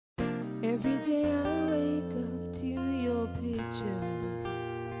Every day I wake up to your picture.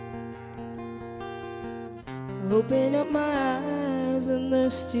 I open up my eyes and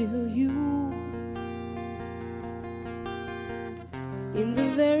there's still you. In the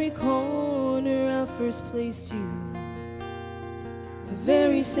very corner I first placed you. The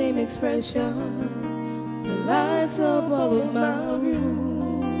very same expression that lights up all of my room.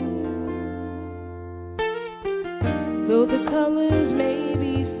 Though the colors may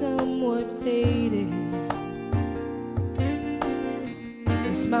be somewhat faded,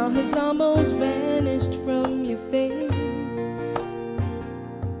 your smile has almost vanished from your face.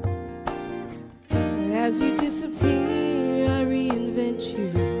 And as you disappear, I reinvent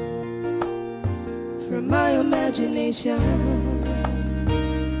you from my imagination.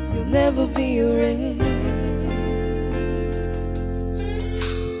 You'll never be erased.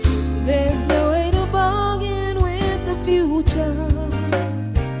 There's no way to bargain with the future.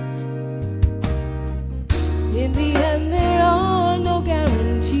 In the end, there are no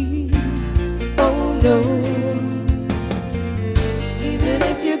guarantees. Oh no. Even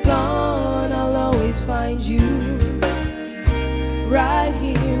if you're gone, I'll always find you right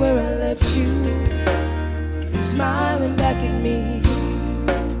here where I left you, smiling back at me.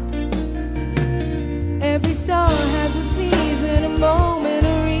 Every star has a season, a moment,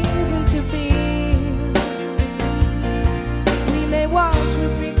 a reason to be. We may watch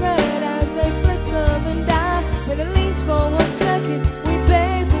with regret as they flicker then die, but at least for 1 second we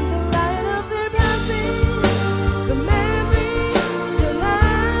bathe in the light of their passing. The memory still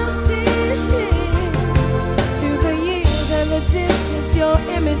lasting through the years and the distance. Your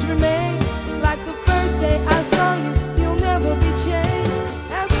image remains like the first day I saw you. You'll never be changed.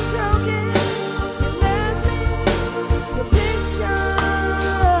 As a token,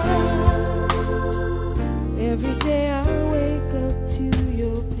 every day I wake up to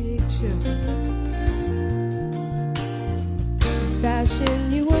your picture.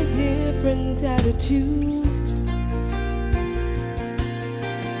 Fashion you a different attitude.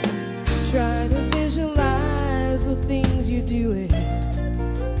 Try to visualize the things you're doing.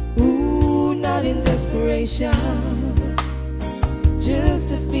 Ooh, not in desperation, just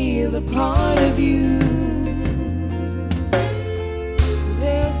to feel a part of you.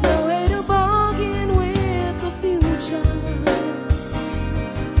 There's no way to bargain with the future.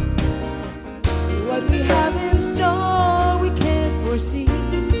 What we have in store we can't foresee.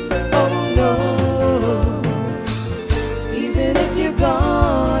 Oh no. Even if you're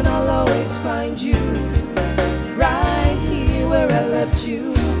gone, I'll always find you right here where I left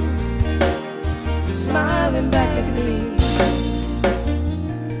you, smiling back